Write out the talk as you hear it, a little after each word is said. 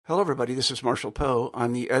Hello, everybody. This is Marshall Poe.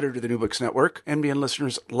 I'm the editor of the New Books Network. NBN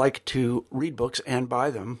listeners like to read books and buy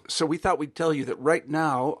them. So we thought we'd tell you that right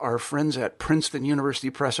now, our friends at Princeton University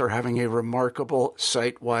Press are having a remarkable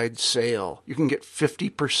site-wide sale. You can get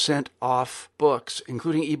 50% off books,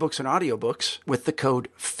 including ebooks and audiobooks, with the code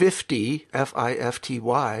 50,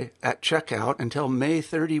 F-I-F-T-Y, at checkout until May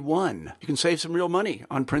 31. You can save some real money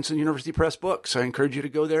on Princeton University Press books. I encourage you to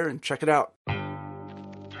go there and check it out.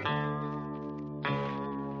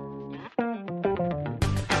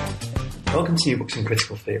 Welcome to New Books in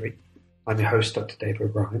Critical Theory. I'm your host, Dr. David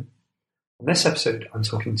O'Brien. On this episode, I'm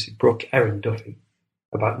talking to Brooke Erin Duffy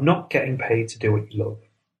about not getting paid to do what you love,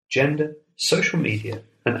 gender, social media,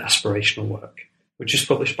 and aspirational work, which is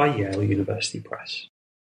published by Yale University Press.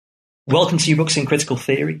 Welcome to New Books in Critical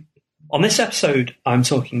Theory. On this episode, I'm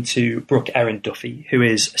talking to Brooke Erin Duffy, who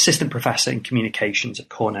is Assistant Professor in Communications at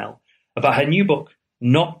Cornell, about her new book,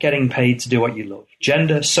 Not Getting Paid to Do What You Love,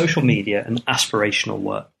 Gender, Social Media, and Aspirational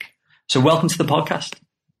Work. So welcome to the podcast.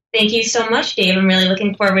 Thank you so much, Dave. I'm really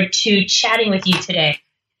looking forward to chatting with you today.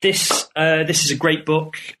 This is a great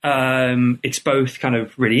book. It's both kind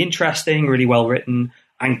of really interesting, really well written,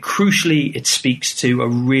 and crucially, it speaks to a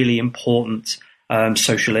really important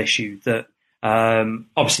social issue that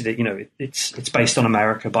obviously that it's based on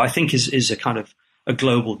America, but I think is a kind of a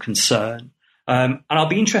global concern. And I'll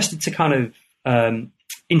be interested to kind of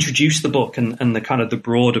introduce the book and the kind of the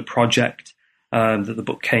broader project that the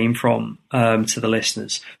book came from to the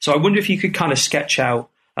listeners. So I wonder if you could kind of sketch out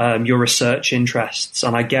your research interests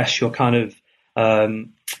and I guess your kind of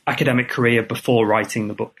academic career before writing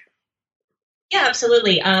the book. Yeah,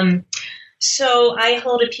 absolutely. So I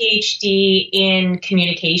hold a PhD in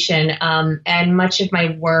communication, and much of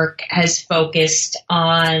my work has focused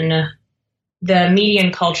on the media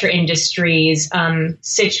and culture industries,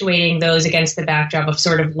 situating those against the backdrop of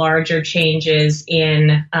sort of larger changes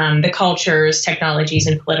in the cultures, technologies,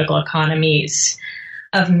 and political economies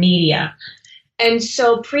of media. And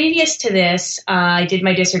so previous to this, I did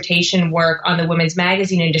my dissertation work on the women's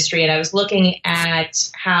magazine industry, and I was looking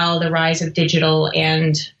at how the rise of digital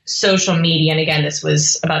and social media, and again, this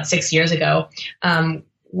was about 6 years ago,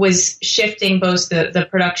 was shifting both the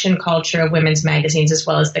production culture of women's magazines as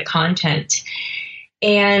well as the content.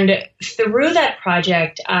 And through that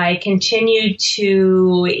project, I continued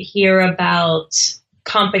to hear about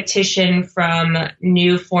competition from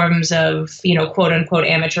new forms of, quote unquote,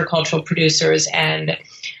 amateur cultural producers and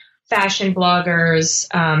fashion bloggers,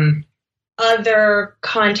 other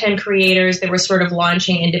content creators that were sort of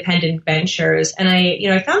launching independent ventures. And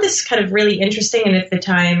I found this kind of really interesting and at the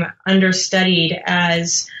time understudied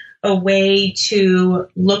as a way to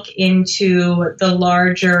look into the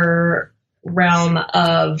larger realm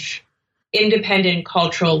of independent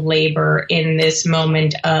cultural labor in this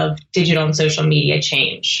moment of digital and social media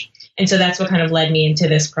change. And so that's what kind of led me into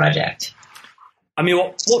this project. I mean,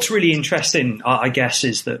 what's really interesting, I guess,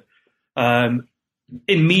 is that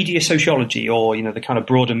in media sociology or, the kind of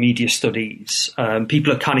broader media studies,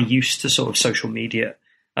 people are kind of used to sort of social media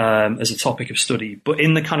as a topic of study. But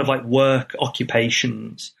in the kind of like work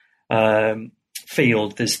occupations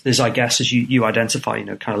field, there's I guess, as you identify,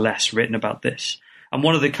 kind of less written about this. And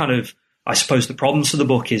one of the kind of, I suppose, the problems of the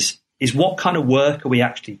book is what kind of work are we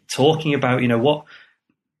actually talking about?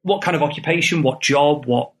 What kind of occupation, what job,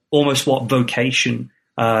 what vocation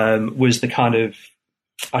was the kind of,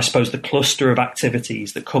 I suppose, the cluster of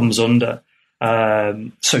activities that comes under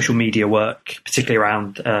social media work, particularly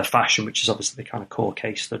around fashion, which is obviously the kind of core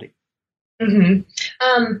case study.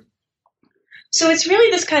 Mm-hmm. So it's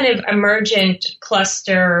really this kind of emergent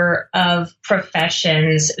cluster of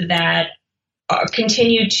professions that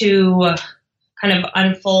continue to kind of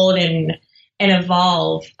unfold and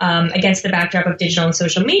evolve against the backdrop of digital and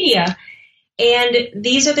social media. And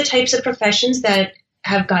these are the types of professions that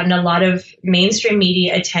have gotten a lot of mainstream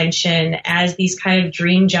media attention as these kind of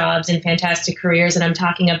dream jobs and fantastic careers. And I'm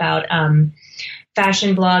talking about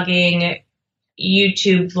fashion blogging,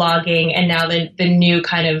 YouTube vlogging, and now the new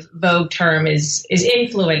kind of vogue term is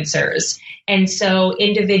influencers. And so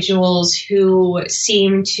individuals who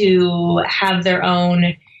seem to have their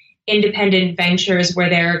own independent ventures where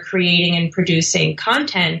they're creating and producing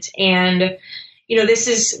content. And, this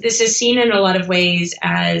is seen in a lot of ways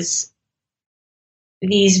as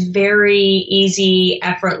these very easy,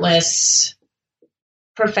 effortless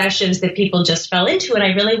professions that people just fell into. And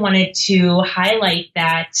I really wanted to highlight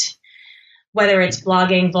that whether it's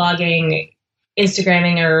blogging, vlogging,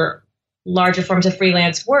 Instagramming, or larger forms of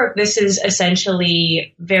freelance work, this is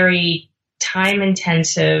essentially very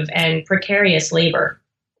time-intensive and precarious labor.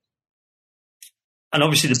 And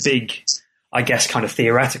obviously the big I guess, kind of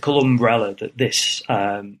theoretical umbrella that this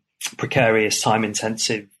precarious,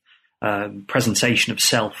 time-intensive presentation of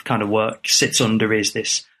self kind of work sits under is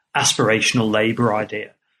this aspirational labour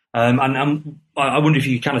idea. And I wonder if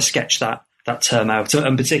you could kind of sketch that term out,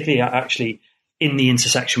 and particularly actually in the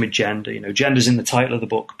intersection with gender. Gender's in the title of the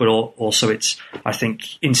book, but also it's, I think,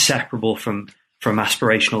 inseparable from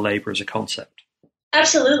aspirational labour as a concept.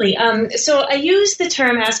 Absolutely. So I use the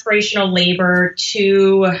term aspirational labor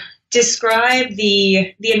to describe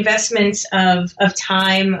the investments of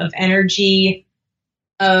time, of energy,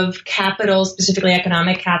 of capital, specifically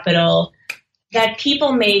economic capital, that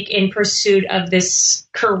people make in pursuit of this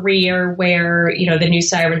career where, the new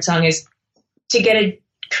Siren song is to get a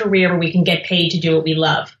career where we can get paid to do what we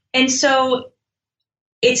love. And so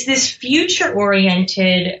it's this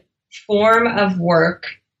future-oriented form of work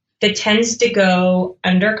that tends to go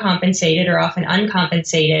undercompensated or often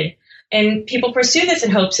uncompensated. And people pursue this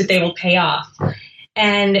in hopes that they will pay off.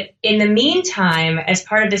 And in the meantime, as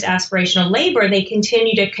part of this aspirational labor, they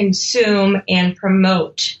continue to consume and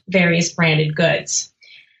promote various branded goods.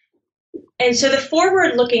 And so the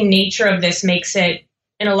forward-looking nature of this makes it,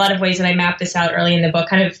 in a lot of ways, and I map this out early in the book,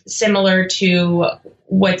 kind of similar to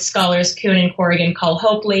what scholars Kuhn and Corrigan call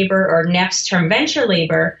hope labor, or Neff's term venture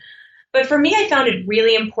labor. But for me, I found it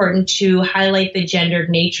really important to highlight the gendered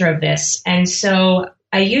nature of this. And so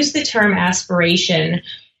I use the term aspiration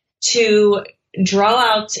to draw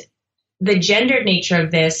out the gendered nature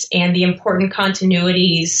of this and the important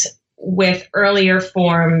continuities with earlier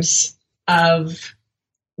forms of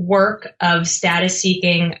work, of status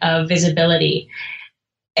seeking, of visibility.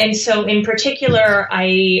 And so in particular,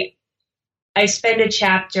 I spend a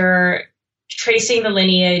chapter tracing the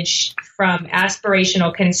lineage from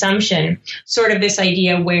aspirational consumption, sort of this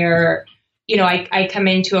idea where, I come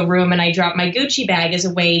into a room and I drop my Gucci bag as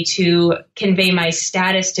a way to convey my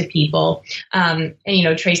status to people, and,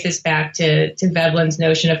 trace this back to Veblen's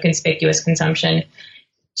notion of conspicuous consumption,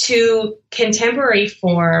 to contemporary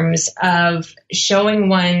forms of showing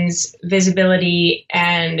one's visibility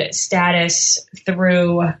and status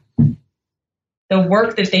through the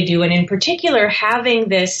work that they do. And in particular, having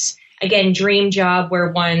this, again, dream job where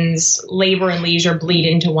one's labor and leisure bleed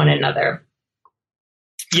into one another.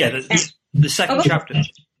 Yeah, the second chapter,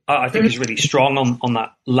 I think, is really strong on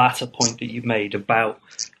that latter point that you've made about,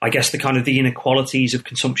 I guess, the kind of the inequalities of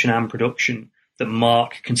consumption and production that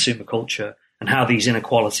mark consumer culture, and how these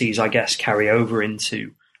inequalities, I guess, carry over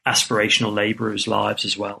into aspirational laborers' lives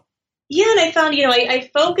as well. Yeah, and I found, I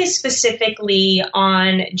focus specifically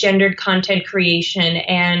on gendered content creation,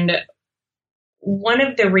 and one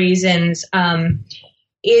of the reasons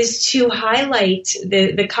is to highlight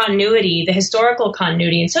the continuity, the historical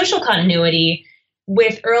continuity and social continuity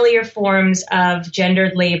with earlier forms of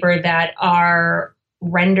gendered labor that are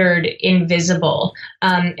rendered invisible.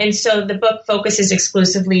 And so the book focuses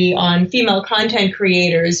exclusively on female content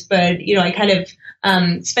creators, but, I kind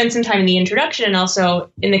of spent some time in the introduction and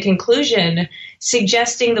also in the conclusion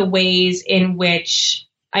suggesting the ways in which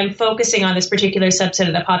I'm focusing on this particular subset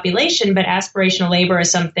of the population, but aspirational labor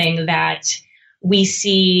is something that we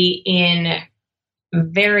see in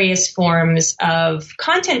various forms of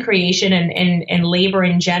content creation and labor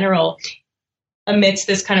in general amidst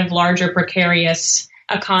this kind of larger precarious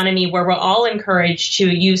economy where we're all encouraged to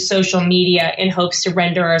use social media in hopes to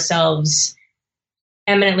render ourselves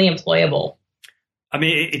eminently employable. I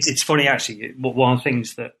mean, it's funny, actually. One of the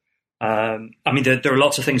things that, there are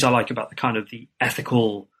lots of things I like about the kind of the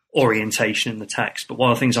ethical orientation in the text, but one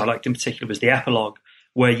of the things I liked in particular was the epilogue,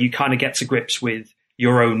 where you kind of get to grips with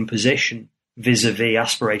your own position vis-a-vis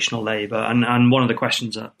aspirational labor. And one of the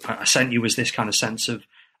questions that I sent you was this kind of sense of,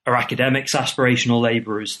 are academics aspirational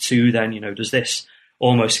laborers too? Then, does this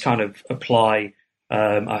almost kind of apply,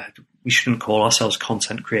 we shouldn't call ourselves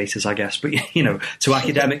content creators, I guess, but, to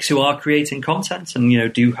academics who are creating content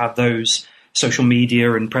and, do have those social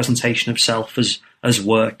media and presentation of self as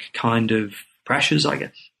work kind of pressures, I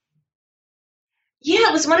guess. Yeah,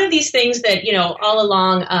 it was one of these things that, all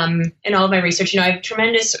along in all of my research, I have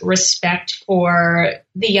tremendous respect for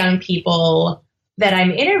the young people that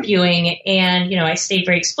I'm interviewing. And, I state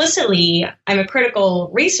very explicitly, I'm a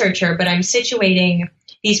critical researcher, but I'm situating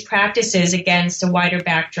these practices against a wider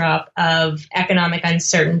backdrop of economic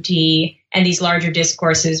uncertainty and these larger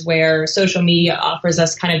discourses where social media offers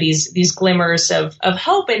us kind of these glimmers of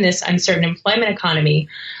hope in this uncertain employment economy.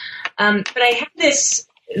 But I had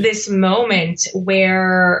this moment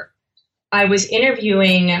where I was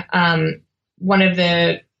interviewing one of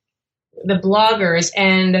the bloggers,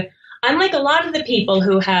 and unlike a lot of the people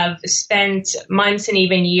who have spent months and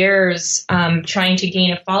even years trying to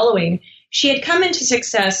gain a following, she had come into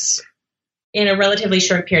success in a relatively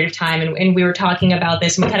short period of time. And we were talking about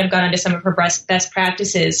this, and we kind of got into some of her best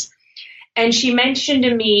practices. And she mentioned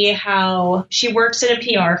to me how she works at a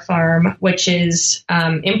PR firm, which is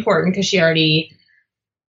important because she already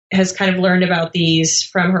has kind of learned about these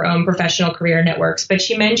from her own professional career networks. But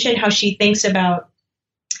she mentioned how she thinks about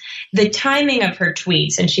the timing of her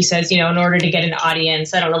tweets. And she says, in order to get an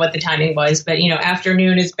audience, I don't know what the timing was, but,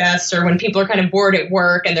 afternoon is best, or when people are kind of bored at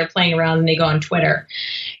work and they're playing around and they go on Twitter.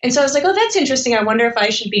 And so I was like, oh, that's interesting. I wonder if I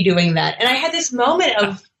should be doing that. And I had this moment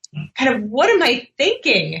of kind of, what am I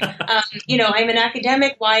thinking? I'm an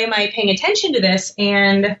academic. Why am I paying attention to this?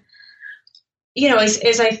 And,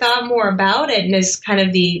 as I thought more about it and as kind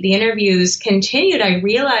of the interviews continued, I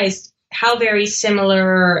realized how very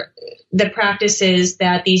similar the practices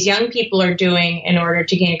that these young people are doing in order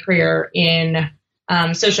to gain a career in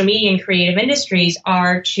social media and creative industries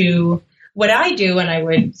are to what I do, and I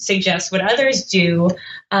would suggest what others do.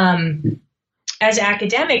 As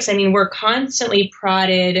academics, I mean, we're constantly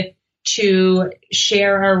prodded to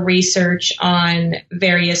share our research on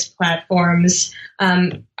various platforms.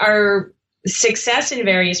 Our success in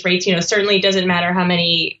various rates, certainly doesn't matter how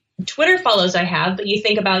many Twitter follows I have, but you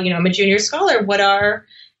think about, I'm a junior scholar. What are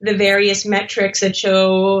the various metrics that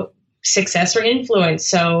show success or influence?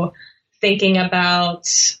 So thinking about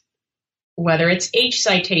whether it's H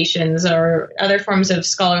citations or other forms of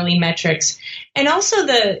scholarly metrics, and also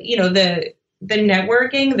the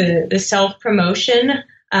networking, the self-promotion.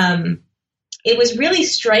 It was really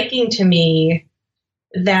striking to me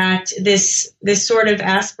that this sort of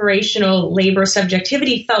aspirational labor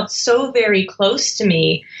subjectivity felt so very close to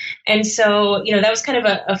me. And so, that was kind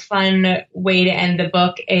of a fun way to end the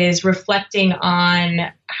book, is reflecting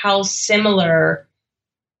on how similar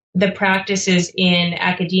the practices in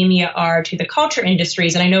academia are to the culture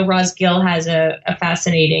industries. And I know Roz Gill has a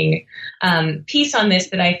fascinating piece on this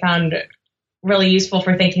that I found really useful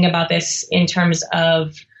for thinking about this in terms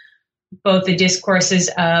of both the discourses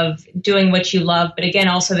of doing what you love, but again,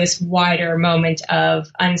 also this wider moment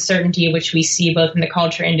of uncertainty, which we see both in the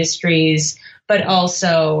culture industries, but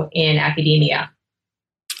also in academia.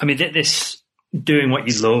 I mean, this doing what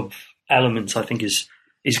you love element, I think, is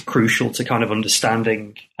crucial to kind of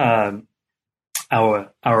understanding our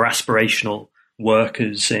aspirational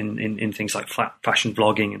workers in things like fashion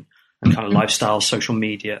vlogging and kind of lifestyle social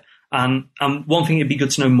media. And one thing it'd be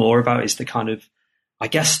good to know more about is the kind of, I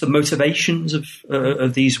guess, the motivations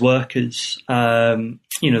of these workers.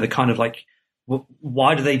 The kind of like,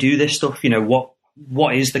 why do they do this stuff?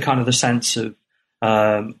 What is the kind of the sense of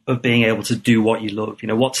being able to do what you love?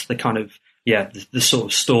 What's the kind of the sort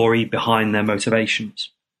of story behind their motivations?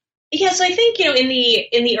 Yeah, so I think in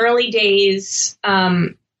the early days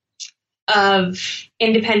of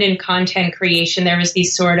independent content creation, there was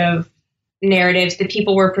these sort of narratives that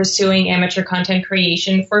people were pursuing amateur content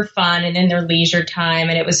creation for fun and in their leisure time.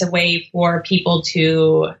 And it was a way for people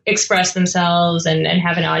to express themselves and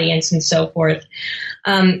have an audience and so forth.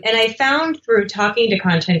 And I found through talking to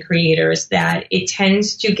content creators that it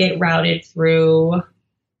tends to get routed through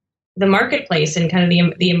the marketplace and kind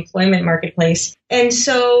of the employment marketplace. And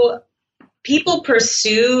so people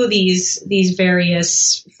pursue these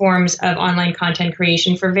various forms of online content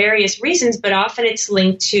creation for various reasons, but often it's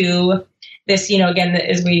linked to this, again,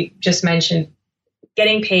 as we just mentioned,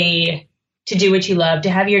 getting paid to do what you love, to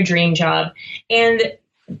have your dream job. And,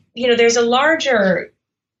 there's a larger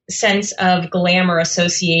sense of glamour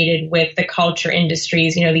associated with the culture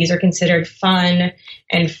industries. These are considered fun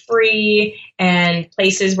and free and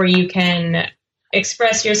places where you can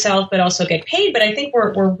express yourself, but also get paid. But I think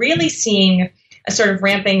we're really seeing a sort of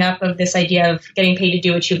ramping up of this idea of getting paid to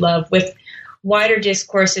do what you love with wider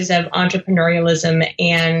discourses of entrepreneurialism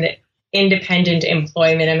and independent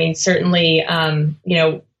employment. I mean, certainly,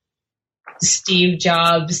 Steve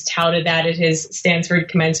Jobs touted that at his Stanford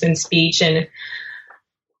commencement speech. And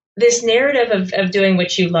this narrative of doing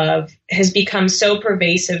what you love has become so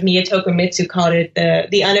pervasive. Miya Tokumitsu called it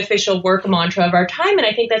the unofficial work mantra of our time. And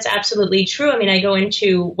I think that's absolutely true. I mean, I go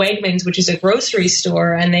into Wegmans, which is a grocery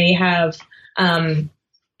store, and they have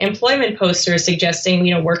employment posters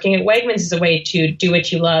suggesting, working at Wegmans is a way to do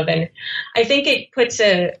what you love. And I think it puts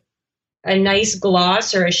a nice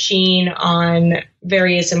gloss or a sheen on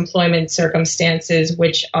various employment circumstances,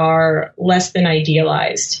 which are less than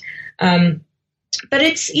idealized. But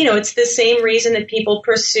it's the same reason that people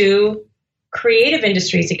pursue creative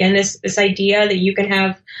industries. Again, this idea that you can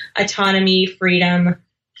have autonomy, freedom,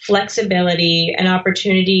 flexibility, an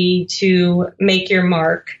opportunity to make your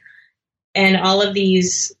mark, and all of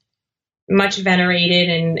these much venerated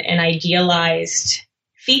and idealized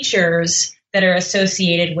features that are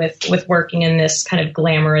associated with working in this kind of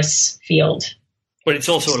glamorous field. But it's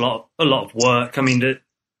also a lot of work. I mean, the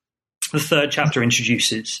third chapter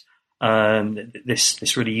introduces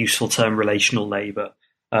this really useful term, relational labor,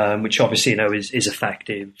 which obviously, is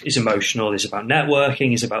effective, is emotional, is about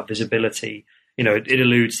networking, is about visibility. It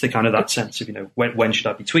alludes to kind of that sense of, when should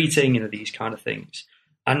I be tweeting, these kind of things.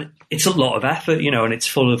 And it's a lot of effort, and it's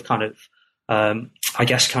full of kind of, I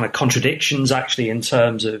guess, kind of contradictions actually, in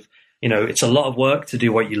terms of, it's a lot of work to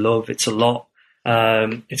do what you love. It's a lot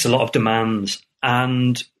of demands.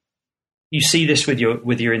 And you see this with your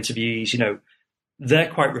interviewees, they're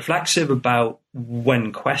quite reflexive about,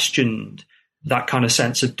 when questioned, that kind of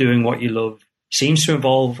sense of doing what you love seems to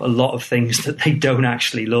involve a lot of things that they don't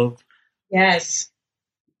actually love. Yes.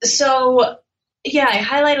 So, yeah, I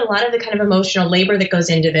highlight a lot of the kind of emotional labor that goes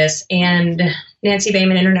into this. And Nancy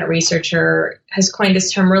Baym, an internet researcher, has coined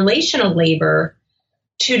this term relational labor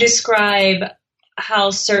to describe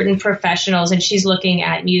how certain professionals, and she's looking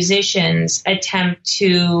at musicians, attempt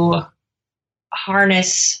to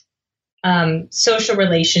harness social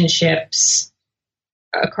relationships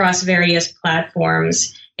across various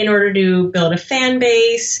platforms in order to build a fan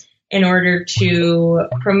base, in order to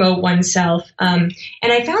promote oneself. And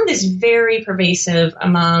I found this very pervasive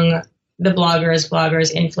among the bloggers,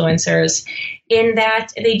 influencers, in that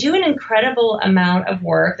they do an incredible amount of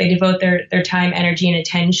work. They devote their time, energy, and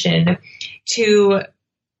attention to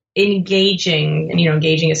engaging, and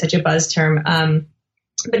engaging is such a buzz term,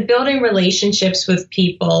 but building relationships with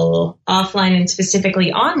people offline and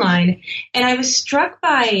specifically online. And I was struck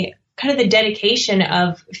by kind of the dedication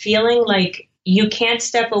of feeling like you can't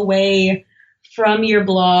step away from your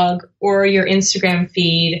blog or your Instagram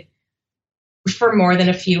feed for more than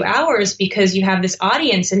a few hours, because you have this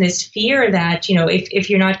audience and this fear that, if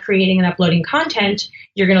you're not creating and uploading content,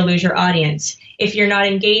 you're going to lose your audience. If you're not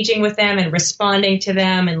engaging with them and responding to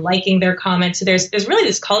them and liking their comments, so there's really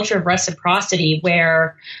this culture of reciprocity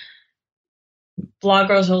where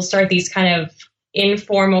bloggers will start these kind of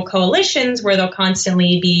informal coalitions where they'll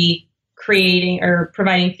constantly be creating or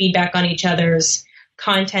providing feedback on each other's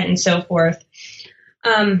content and so forth.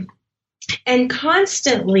 And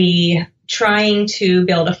constantly trying to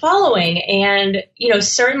build a following. And,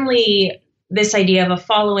 certainly this idea of a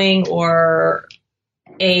following or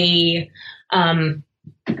a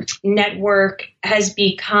network has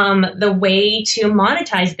become the way to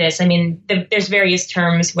monetize this. I mean, there's various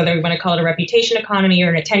terms, whether we want to call it a reputation economy or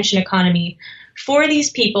an attention economy. For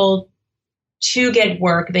these people to get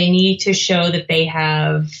work, they need to show that they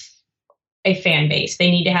have a fan base. They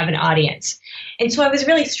need to have an audience. And so I was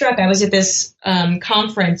really struck. I was at this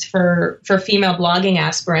conference for female blogging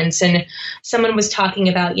aspirants, and someone was talking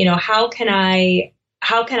about, how can I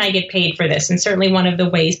get paid for this? And certainly one of the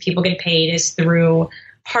ways people get paid is through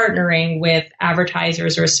partnering with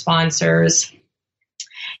advertisers or sponsors.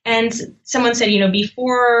 And someone said,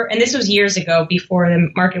 before, and this was years ago, before the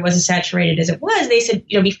market was as saturated as it was, they said,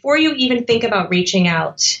 before you even think about reaching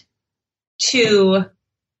out to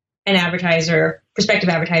an advertiser, prospective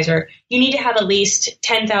advertiser, you need to have at least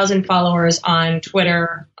 10,000 followers on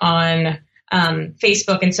Twitter, on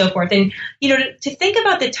Facebook, and so forth. And, to think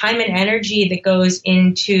about the time and energy that goes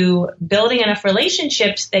into building enough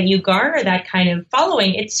relationships that you garner that kind of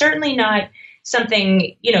following, it's certainly not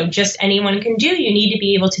something, just anyone can do. You need to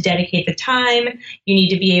be able to dedicate the time. You need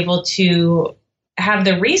to be able to have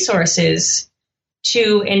the resources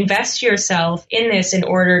to invest yourself in this in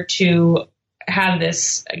order to have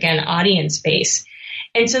this, again, audience base.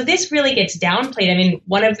 And so this really gets downplayed. I mean,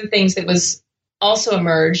 one of the things that was also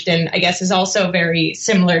emerged, and I guess is also very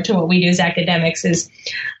similar to what we do as academics, is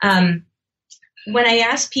when I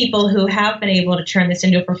ask people who have been able to turn this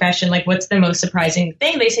into a profession, like what's the most surprising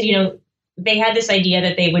thing, they said, they had this idea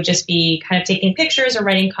that they would just be kind of taking pictures or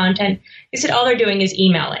writing content. They said all they're doing is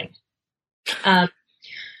emailing.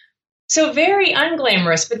 So very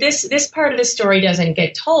unglamorous, but this part of the story doesn't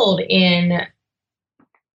get told in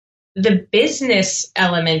the business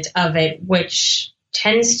element of it, which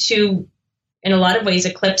tends to, in a lot of ways,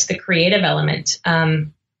 eclipse the creative element.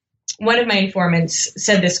 One of my informants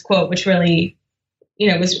said this quote, which really,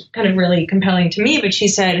 was kind of really compelling to me, but she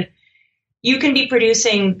said, you can be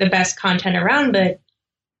producing the best content around, but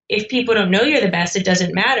if people don't know you're the best, it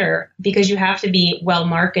doesn't matter because you have to be well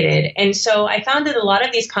marketed. And so I found that a lot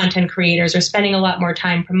of these content creators are spending a lot more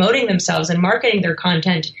time promoting themselves and marketing their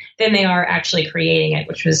content than they are actually creating it,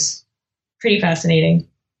 which was pretty fascinating.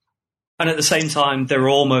 And at the same time, they're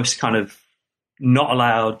almost kind of not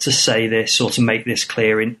allowed to say this or to make this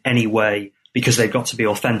clear in any way because they've got to be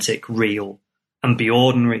authentic, real, and be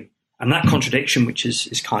ordinary. And that contradiction, which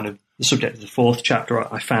is kind of the subject of the fourth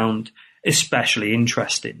chapter, I found especially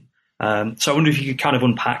interesting. So I wonder if you could kind of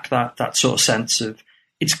unpack that sort of sense of,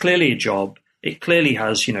 it's clearly a job. It clearly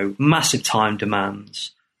has, massive time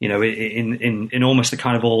demands, in almost a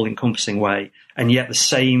kind of all-encompassing way. And yet the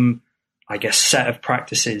same, I guess, set of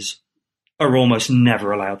practices are almost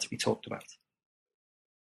never allowed to be talked about.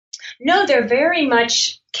 No, they're very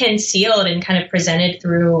much concealed and kind of presented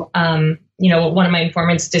through, what one of my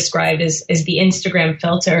informants described as the Instagram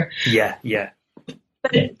filter. Yeah.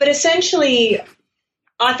 But essentially,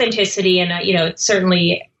 authenticity, and it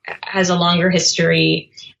certainly has a longer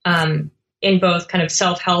history in both kind of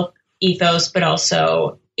self-help ethos, but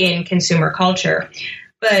also in consumer culture.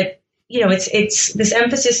 But it's this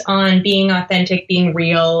emphasis on being authentic, being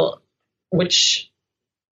real, which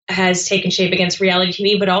has taken shape against reality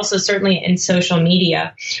TV, but also certainly in social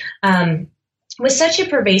media. With such a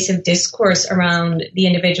pervasive discourse around the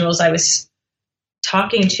individuals I was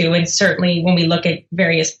talking to, and certainly when we look at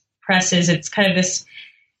various presses, it's kind of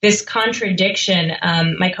this contradiction.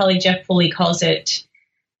 My colleague Jeff Foley calls it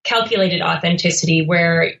calculated authenticity,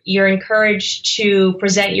 where you're encouraged to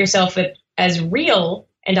present yourself as real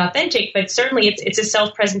and authentic, but certainly it's a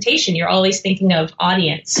self-presentation. You're always thinking of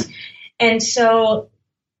audience. And so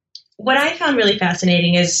what I found really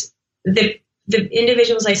fascinating is the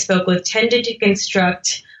individuals I spoke with tended to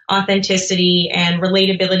construct authenticity, and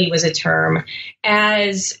relatability was a term,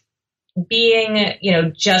 as being,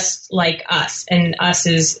 just like us, and us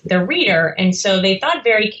is the reader. And so they thought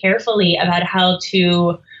very carefully about how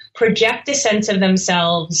to project a sense of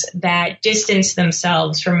themselves that distance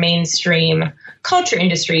themselves from mainstream culture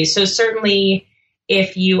industries. So certainly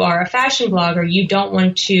if you are a fashion blogger, you don't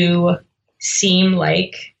want to seem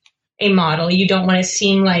like a model. You don't want to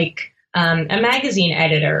seem like a magazine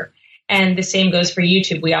editor. And the same goes for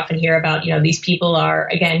YouTube. We often hear about, these people are,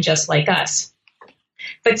 again, just like us.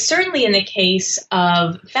 But certainly in the case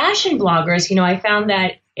of fashion bloggers, I found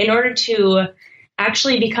that in order to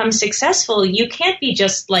actually become successful, you can't be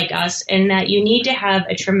just like us, and that you need to have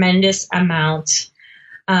a tremendous amount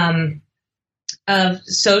of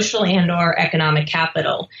social and or economic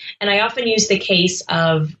capital. And I often use the case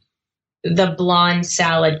of the blonde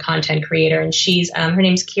salad content creator, and she's her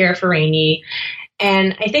name's Chiara Ferragni.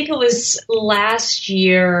 And I think it was last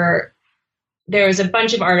year, there was a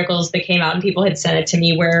bunch of articles that came out and people had sent it to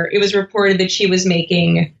me where it was reported that she was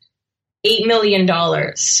making $8 million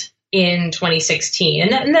in 2016.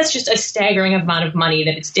 And that's just a staggering amount of money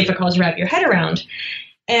that it's difficult to wrap your head around.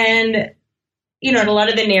 And, in a lot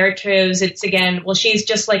of the narratives, it's again, well, she's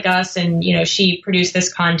just like us, and, she produced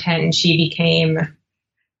this content and she became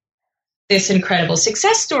this incredible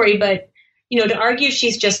success story. But, to argue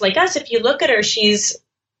she's just like us, if you look at her, she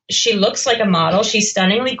looks like a model. She's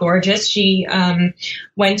stunningly gorgeous. She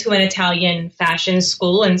went to an Italian fashion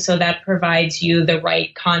school, and so that provides you the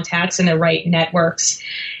right contacts and the right networks.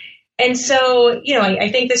 And so, I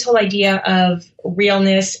think this whole idea of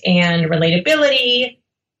realness and relatability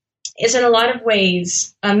is in a lot of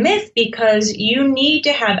ways a myth, because you need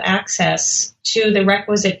to have access to the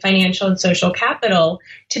requisite financial and social capital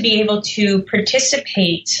to be able to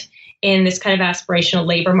participate in this kind of aspirational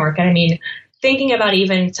labor market. I mean, thinking about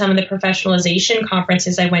even some of the professionalization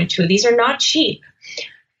conferences I went to, these are not cheap.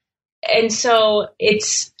 And so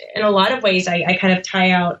it's, in a lot of ways, I kind of tie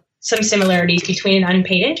out some similarities between an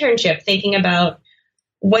unpaid internship, thinking about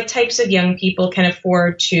what types of young people can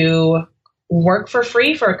afford to work for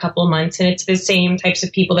free for a couple of months. And it's the same types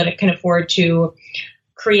of people that can afford to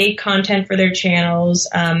create content for their channels,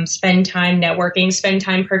 spend time networking, spend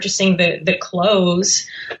time purchasing the clothes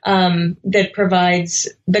that provides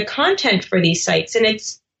the content for these sites. And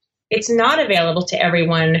it's not available to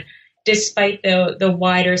everyone, despite the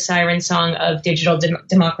wider siren song of digital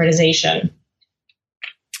democratization.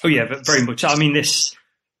 Oh, yeah, but very much. I mean, this,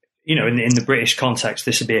 in the British context,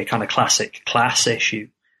 this would be a kind of classic class issue.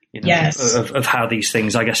 Yes. of how these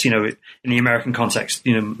things, I guess, in the American context,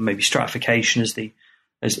 maybe stratification is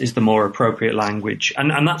the more appropriate language.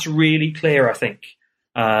 And that's really clear, I think,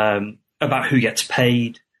 about who gets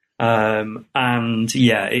paid. And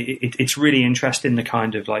yeah, it's really interesting, the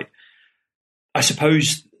kind of I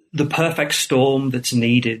suppose the perfect storm that's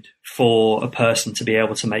needed for a person to be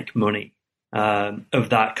able to make money, of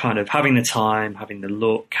that kind of having the time, having the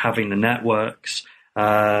look, having the networks,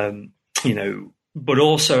 but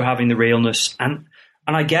also having the realness. And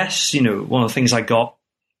I guess, one of the things I got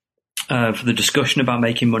for the discussion about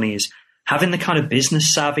making money is having the kind of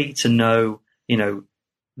business savvy to know,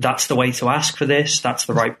 that's the way to ask for this. That's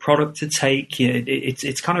the right product to take.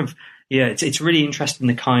 It's kind of, it's really interesting,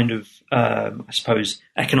 the kind of, I suppose,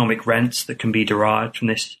 economic rents that can be derived from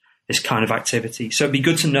this kind of activity. So it'd be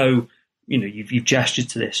good to know, you've gestured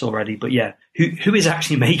to this already, but yeah, who is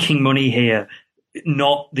actually making money here?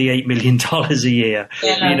 Not the $8 million a year.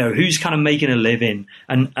 Yeah. Who's kind of making a living,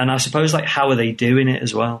 and I suppose like how are they doing it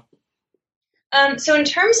as well? So in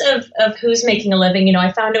terms of who's making a living,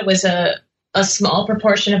 I found it was a small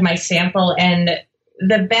proportion of my sample, and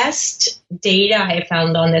the best data I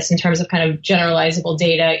found on this in terms of kind of generalizable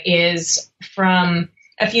data is from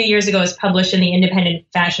a few years ago. It was published in the Independent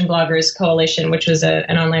Fashion Bloggers Coalition, which was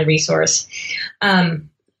an online resource. And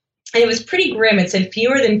it was pretty grim. It said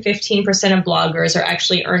fewer than 15% of bloggers are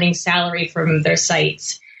actually earning salary from their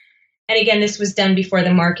sites. And again, this was done before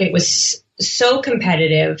the market was so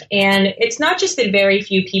competitive. And it's not just that very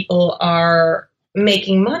few people are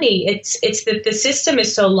making money. It's that the system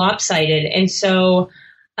is so lopsided. And so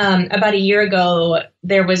about a year ago,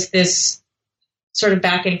 there was this sort of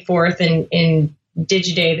back and forth in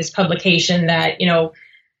Digiday, this publication that,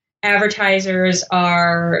 advertisers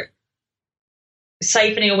are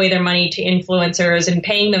siphoning away their money to influencers and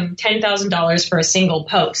paying them $10,000 for a single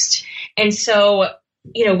post. And so,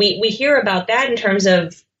 we hear about that in terms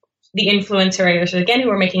of the influencers, again, who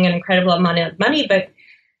are making an incredible amount of money, but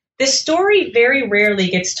this story very rarely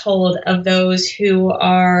gets told of those who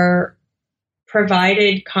are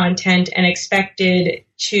provided content and expected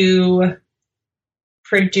to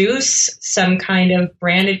produce some kind of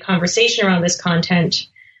branded conversation around this content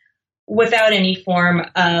without any form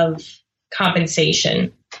of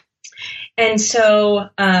compensation. And so,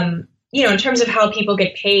 in terms of how people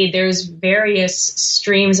get paid, there's various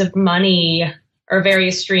streams of money or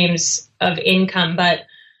various streams of income, but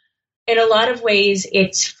in a lot of ways,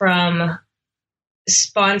 it's from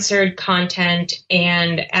sponsored content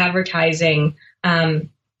and advertising. And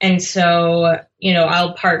so,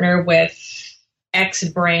 I'll partner with X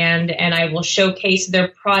brand and I will showcase their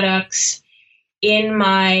products in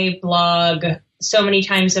my blog so many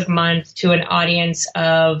times a month to an audience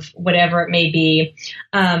of whatever it may be,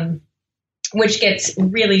 which gets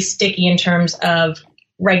really sticky in terms of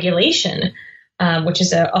regulation, which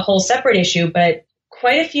is a whole separate issue. But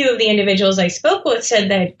quite a few of the individuals I spoke with said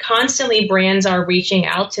that constantly brands are reaching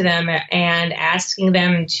out to them and asking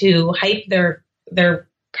them to hype their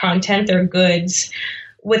content, their goods,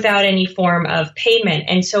 without any form of payment.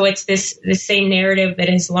 And so it's the same narrative that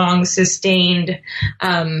has long sustained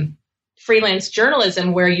freelance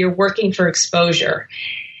journalism, where you're working for exposure.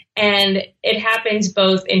 And it happens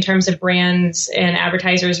both in terms of brands and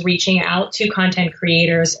advertisers reaching out to content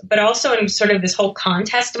creators, but also in sort of this whole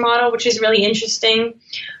contest model, which is really interesting,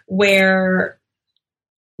 where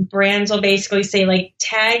brands will basically say, like,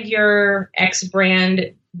 tag your X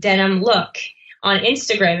brand denim look on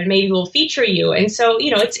Instagram and maybe we'll feature you. And so,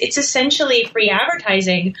 it's essentially free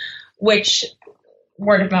advertising, which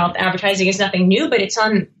word of mouth advertising is nothing new, but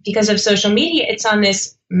because of social media, it's on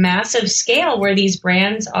this massive scale where these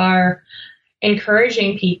brands are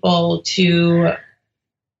encouraging people to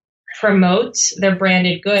promote their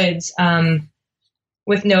branded goods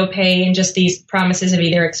with no pay and just these promises of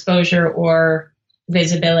either exposure or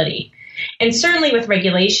visibility. And certainly with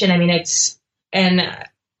regulation,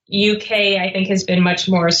 UK, I think, has been much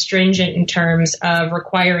more stringent in terms of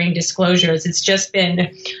requiring disclosures. It's just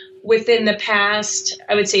been within the past,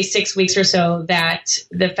 I would say 6 weeks or so, that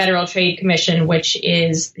the Federal Trade Commission, which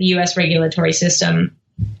is the U.S. regulatory system,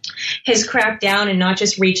 has cracked down and not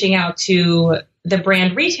just reaching out to the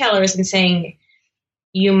brand retailers and saying,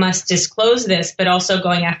 you must disclose this, but also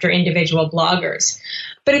going after individual bloggers.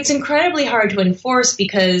 But it's incredibly hard to enforce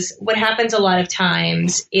because what happens a lot of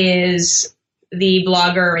times is the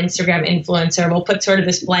blogger or Instagram influencer will put sort of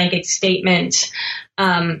this blanket statement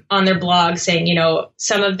on their blog saying,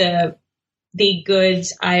 some of the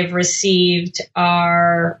goods I've received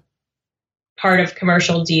are part of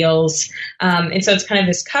commercial deals. And so it's kind of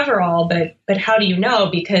this coverall, but how do you know?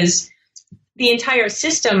 Because the entire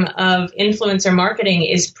system of influencer marketing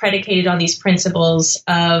is predicated on these principles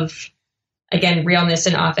of, again, realness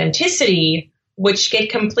and authenticity, which get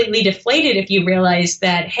completely deflated if you realize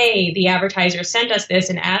that, hey, the advertiser sent us this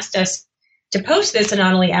and asked us to post this, and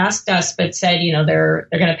not only asked us, but said, they're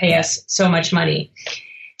going to pay us so much money.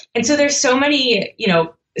 And so there's so many,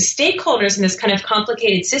 stakeholders in this kind of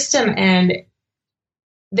complicated system, and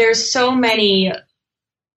there's so many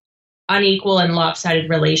unequal and lopsided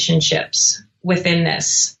relationships within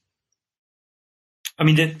this. I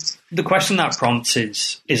mean, the question that prompts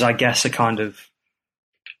is, I guess, a kind of,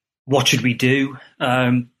 what should we do?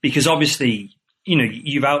 Because obviously,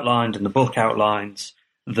 you've outlined and the book outlines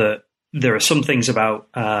that there are some things about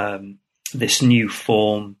this new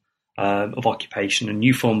form of occupation, a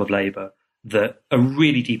new form of labour that are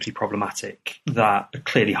really deeply problematic, that are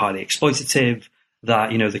clearly highly exploitative, that,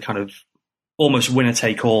 the kind of almost winner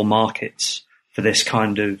take all markets for this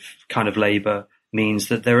kind of labor means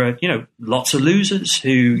that there are, lots of losers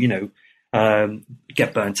who,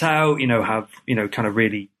 get burnt out, have, kind of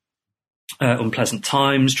really unpleasant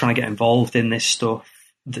times trying to get involved in this stuff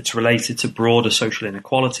that's related to broader social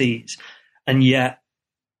inequalities. And yet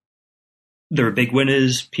there are big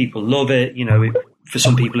winners. People love it. For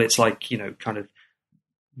some people, it's like, kind of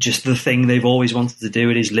just the thing they've always wanted to do.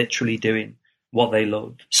 It is literally doing what they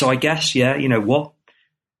love. So I guess, what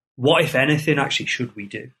if anything actually should we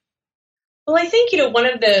do? Well, I think, one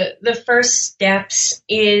of the first steps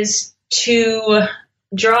is to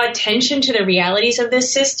draw attention to the realities of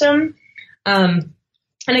this system. And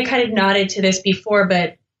I kind of nodded to this before,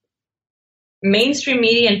 but mainstream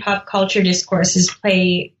media and pop culture discourses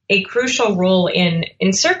play a crucial role in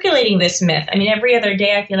circulating this myth. I mean, every other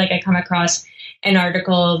day I feel like I come across an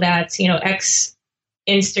article that's, X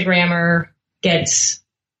Instagrammer gets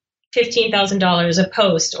 $15,000 a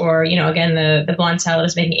post, or, again, the blonde salad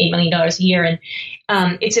is making $8 million a year.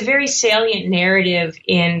 And it's a very salient narrative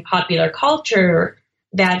in popular culture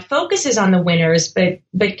that focuses on the winners, but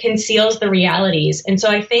conceals the realities. And so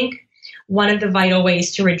I think one of the vital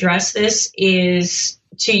ways to redress this is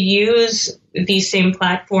to use these same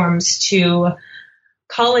platforms to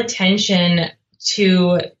call attention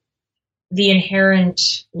to the inherent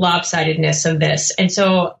lopsidedness of this. And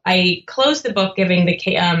so I closed the book giving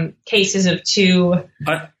the cases of two.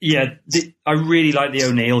 I really like the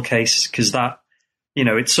O'Neill case because that,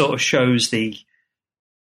 it sort of shows the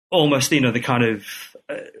kind of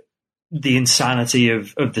the insanity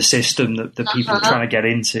of the system that people are trying to get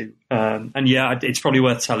into. It's probably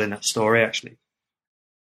worth telling that story, actually.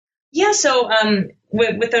 Yeah, so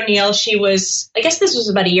with O'Neill, she was, I guess this was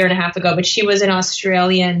about a year and a half ago, but she was an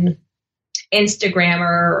Australian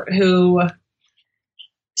Instagrammer who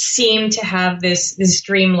seemed to have this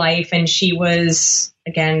dream life, and she was,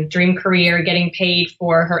 again, dream career, getting paid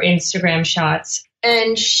for her Instagram shots.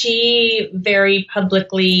 And she very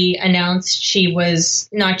publicly announced she was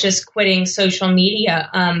not just quitting social media,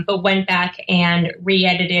 but went back and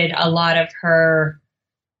re-edited a lot of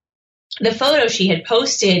the photos she had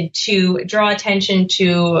posted to draw attention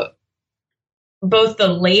to both the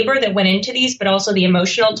labor that went into these, but also the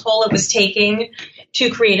emotional toll it was taking to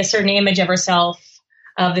create a certain image of herself,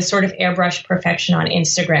 of this sort of airbrush perfection on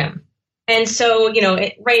Instagram. And so,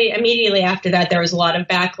 right immediately after that, there was a lot of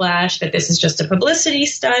backlash that this is just a publicity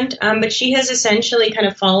stunt. But she has essentially kind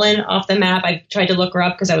of fallen off the map. I tried to look her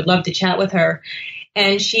up because I would love to chat with her.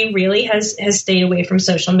 And she really has stayed away from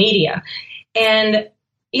social media. And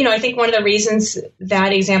I think one of the reasons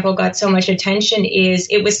that example got so much attention is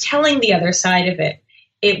it was telling the other side of it.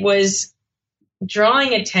 It was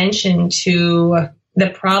drawing attention to the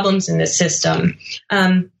problems in the system.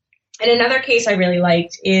 And another case I really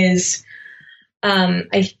liked is,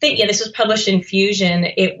 I think, this was published in Fusion.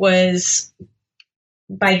 It was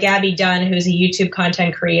by Gabby Dunn, who's a YouTube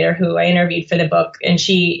content creator who I interviewed for the book. And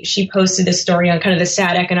she posted this story on kind of the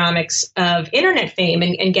sad economics of internet fame.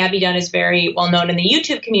 And Gabby Dunn is very well known in the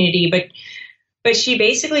YouTube community, but she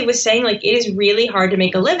basically was saying, like, it is really hard to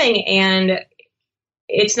make a living. And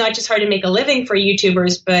it's not just hard to make a living for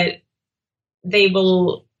YouTubers, but they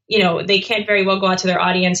will, they can't very well go out to their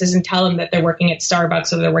audiences and tell them that they're working at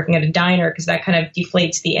Starbucks or they're working at a diner, because that kind of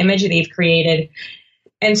deflates the image that they've created.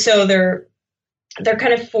 And so they're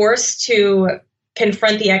kind of forced to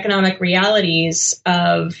confront the economic realities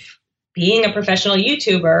of being a professional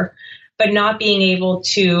YouTuber, but not being able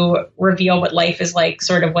to reveal what life is like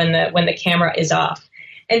sort of when the camera is off.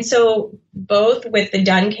 And so both with the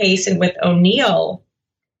Dunn case and with O'Neill,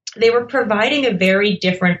 they were providing a very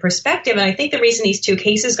different perspective. And I think the reason these two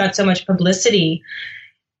cases got so much publicity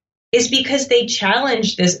is because they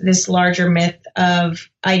challenged this larger myth of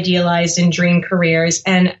idealized and dream careers.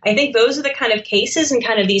 And I think those are the kind of cases and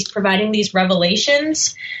kind of these providing these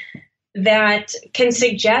revelations that can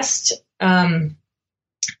suggest,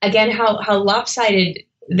 again, how lopsided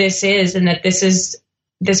this is, and that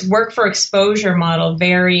this work for exposure model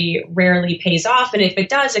very rarely pays off. And if it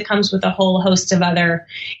does, it comes with a whole host of other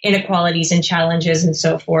inequalities and challenges and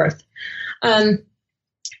so forth.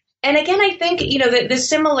 And again, I think, the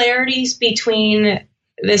similarities between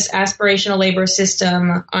this aspirational labor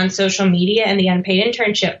system on social media and the unpaid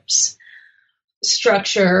internships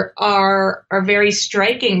structure are very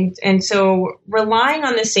striking. And so relying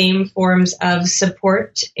on the same forms of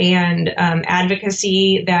support and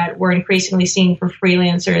advocacy that we're increasingly seeing for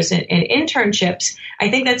freelancers and internships,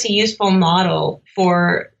 I think that's a useful model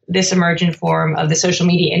for this emergent form of the social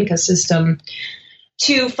media ecosystem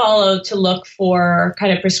to follow, to look for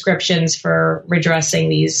kind of prescriptions for redressing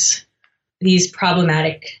these these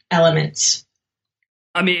problematic elements.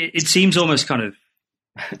 I mean, it seems almost kind of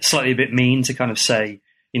slightly a bit mean to kind of say,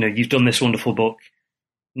 you've done this wonderful book.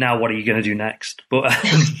 Now, what are you going to do next? But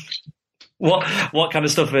what kind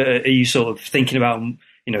of stuff are you sort of thinking about,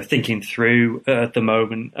 thinking through at the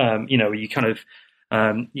moment? You kind of,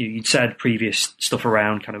 you'd said previous stuff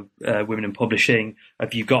around kind of women in publishing.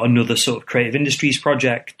 Have you got another sort of creative industries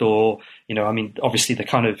project, or, obviously the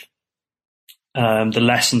kind of the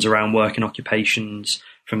lessons around working occupations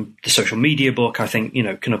from the social media book, I think,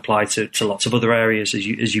 can apply to lots of other areas as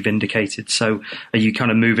you've indicated. So are you kind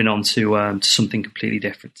of moving on to something completely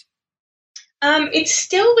different? It's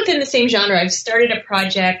still within the same genre. I've started a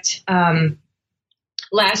project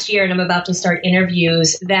last year, and I'm about to start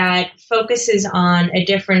interviews that focuses on a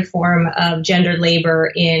different form of gendered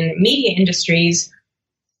labor in media industries,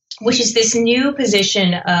 which is this new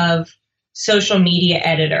position of social media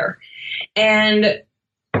editor. And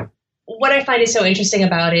what I find is so interesting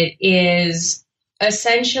about it is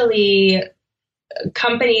essentially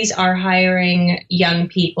companies are hiring young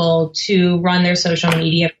people to run their social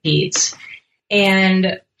media feeds.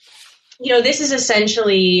 And, this is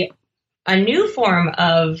essentially a new form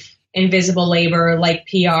of invisible labor like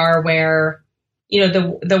PR, where,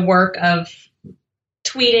 the work of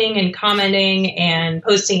tweeting and commenting and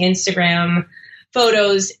posting Instagram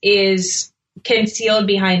photos is concealed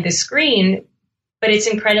behind the screen, but it's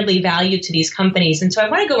incredibly valued to these companies. And so I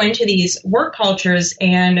want to go into these work cultures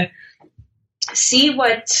and see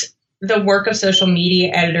what the work of social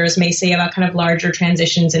media editors may say about kind of larger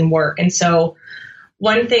transitions in work. And so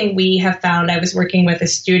one thing we have found, I was working with a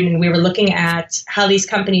student, we were looking at how these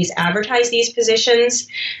companies advertise these positions.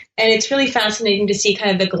 And it's really fascinating to see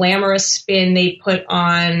kind of the glamorous spin they put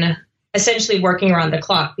on essentially working around the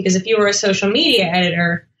clock. Because if you were a social media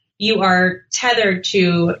editor, you are tethered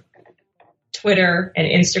to Twitter and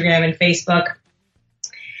Instagram and Facebook.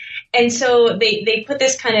 And so they put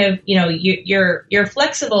this kind of, you're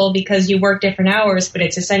flexible because you work different hours, but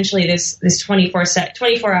it's essentially this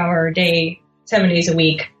 24-hour day, 7 days a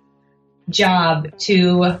week job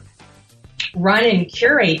to run and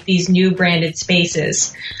curate these new branded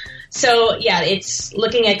spaces. So yeah, it's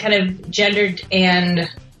looking at kind of gendered and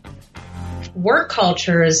work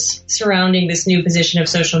cultures surrounding this new position of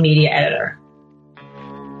social media editor.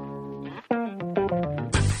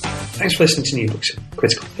 Thanks for listening to New Books in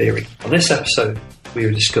Critical Theory. On this episode, we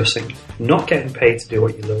were discussing Not Getting Paid to Do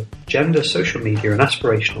What You Love, Gender, Social Media and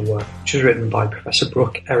Aspirational Work, which was written by Professor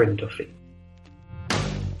Brooke Erin Duffy.